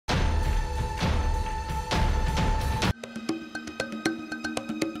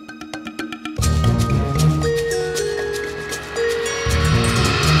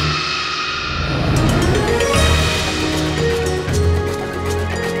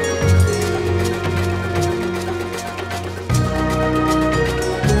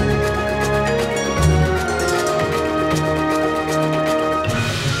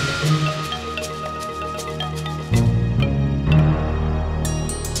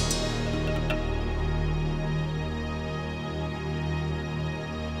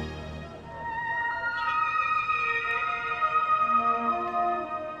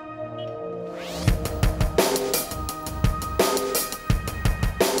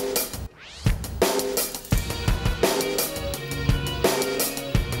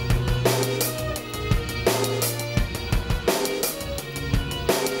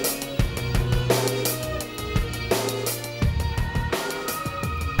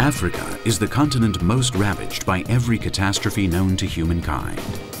Africa is the continent most ravaged by every catastrophe known to humankind.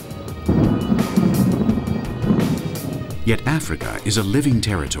 Yet Africa is a living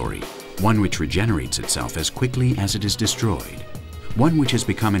territory, one which regenerates itself as quickly as it is destroyed, one which has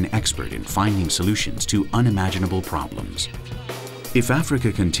become an expert in finding solutions to unimaginable problems. If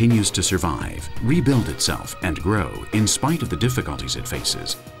Africa continues to survive, rebuild itself, and grow in spite of the difficulties it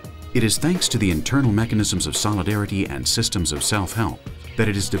faces, it is thanks to the internal mechanisms of solidarity and systems of self-help that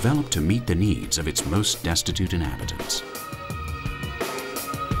it is developed to meet the needs of its most destitute inhabitants.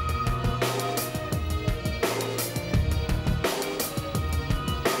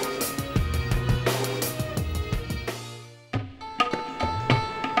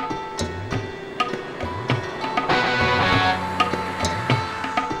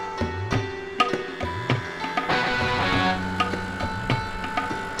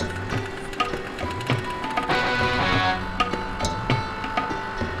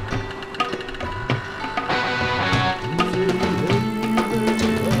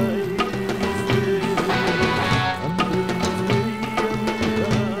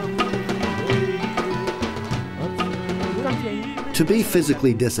 To be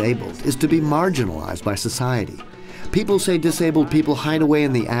physically disabled is to be marginalized by society. People say disabled people hide away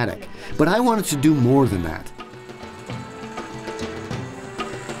in the attic, but I wanted to do more than that.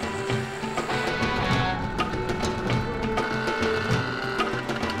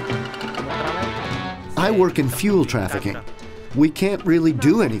 I work in fuel trafficking. We can't really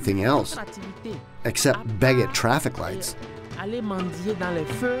do anything else, except beg at traffic lights.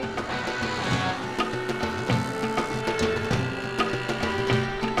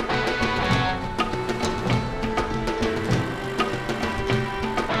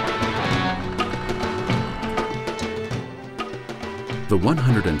 The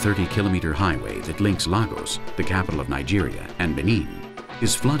 130-kilometer highway that links Lagos, the capital of Nigeria, and Benin,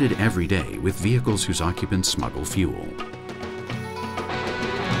 is flooded every day with vehicles whose occupants smuggle fuel.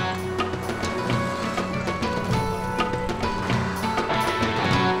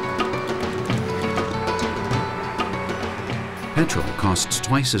 Petrol costs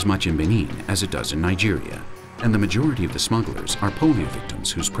twice as much in Benin as it does in Nigeria, and the majority of the smugglers are polio victims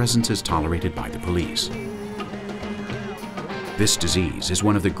whose presence is tolerated by the police. This disease is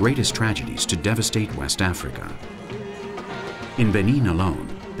one of the greatest tragedies to devastate West Africa. In Benin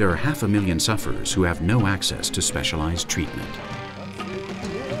alone, there are 500,000 sufferers who have no access to specialized treatment.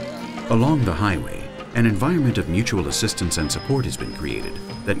 Along the highway, an environment of mutual assistance and support has been created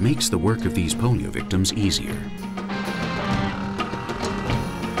that makes the work of these polio victims easier.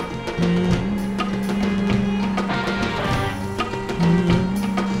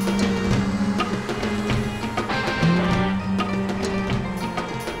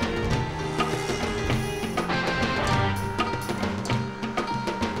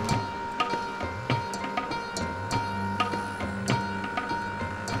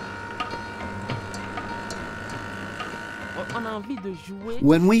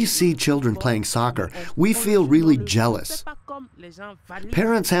 When we see children playing soccer, we feel really jealous.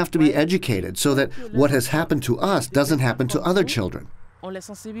 Parents have to be educated so that what has happened to us doesn't happen to other children.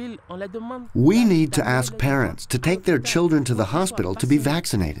 We need to ask parents to take their children to the hospital to be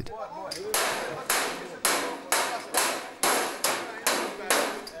vaccinated.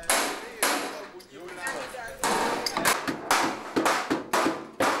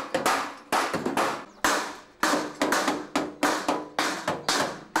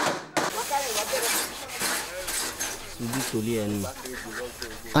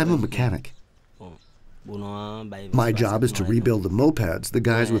 I'm a mechanic. My job is to rebuild the mopeds the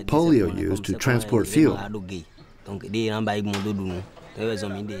guys with polio use to transport fuel.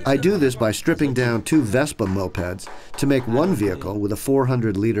 I do this by stripping down 2 Vespa mopeds to make one vehicle with a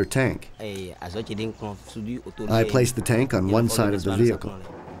 400-liter tank. I place the tank on one side of the vehicle.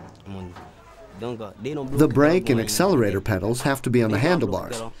 The brake and accelerator pedals have to be on the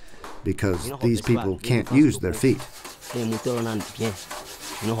handlebars, because these people can't use their feet. If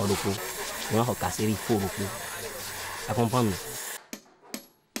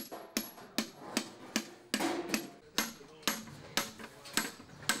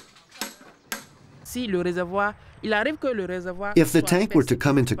the tank were to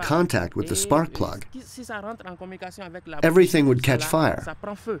come into contact with the spark plug, everything would catch fire.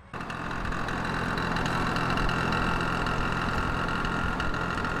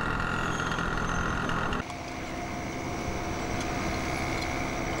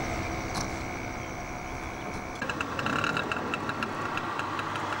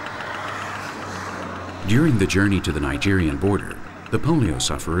 During the journey to the Nigerian border, the polio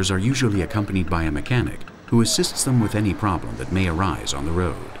sufferers are usually accompanied by a mechanic who assists them with any problem that may arise on the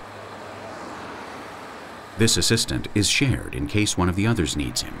road. This assistant is shared in case one of the others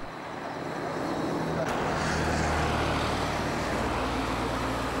needs him.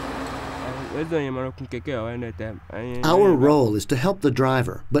 Our role is to help the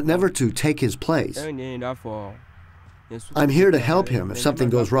driver, but never to take his place. I'm here to help him if something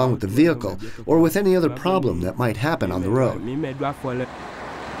goes wrong with the vehicle or with any other problem that might happen on the road.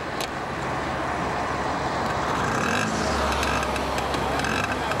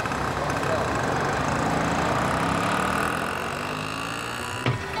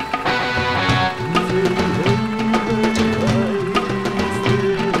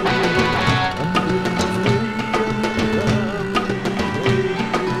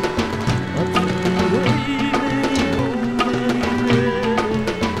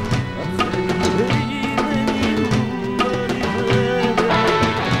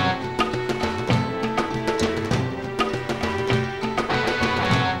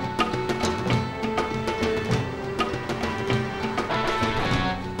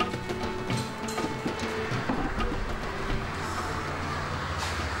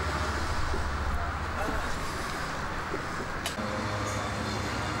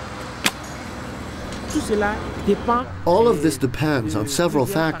 All of this depends on several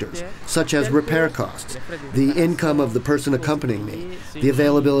factors, such as repair costs, the income of the person accompanying me, the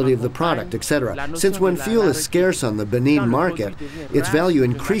availability of the product, etc. Since when fuel is scarce on the Benin market, its value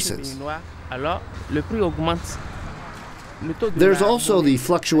increases. There's also the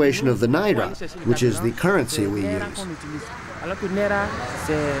fluctuation of the naira, which is the currency we use.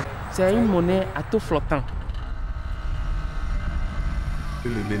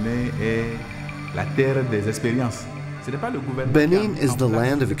 Benin is the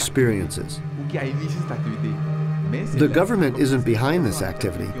land of experiences. The government isn't behind this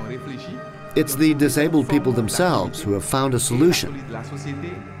activity. It's the disabled people themselves who have found a solution.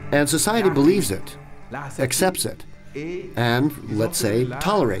 And society believes it, accepts it, and, let's say,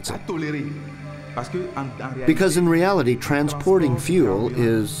 tolerates it. Because in reality, transporting fuel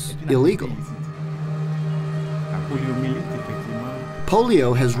is illegal.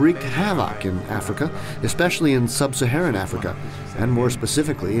 Polio has wreaked havoc in Africa, especially in sub-Saharan Africa, and more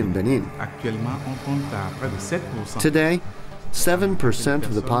specifically in Benin. Today, 7%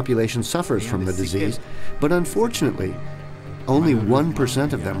 of the population suffers from the disease, but unfortunately, only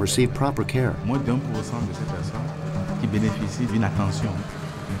 1% of them receive proper care.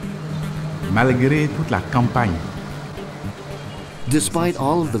 Despite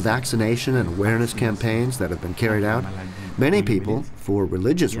all of the vaccination and awareness campaigns that have been carried out, many people, for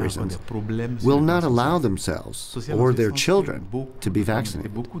religious reasons, will not allow themselves or their children to be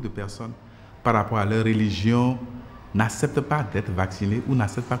vaccinated.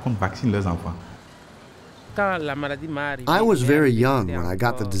 I was very young when I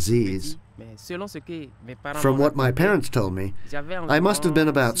got the disease. From what my parents told me, I must have been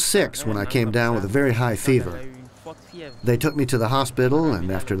about 6 when I came down with a very high fever. They took me to the hospital,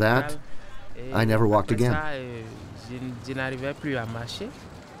 and after that, I never walked again.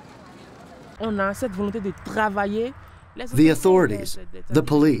 The authorities, the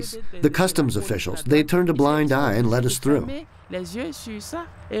police, the customs officials, they turned a blind eye and let us through.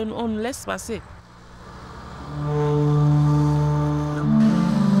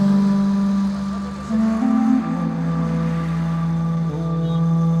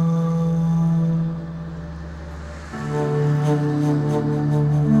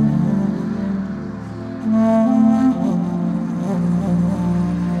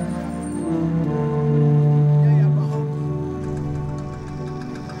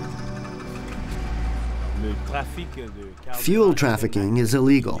 Fuel trafficking is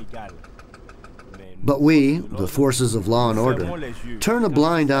illegal. But we, the forces of law and order, turn a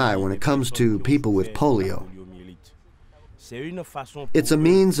blind eye when it comes to people with polio. It's a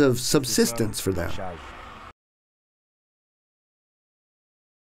means of subsistence for them.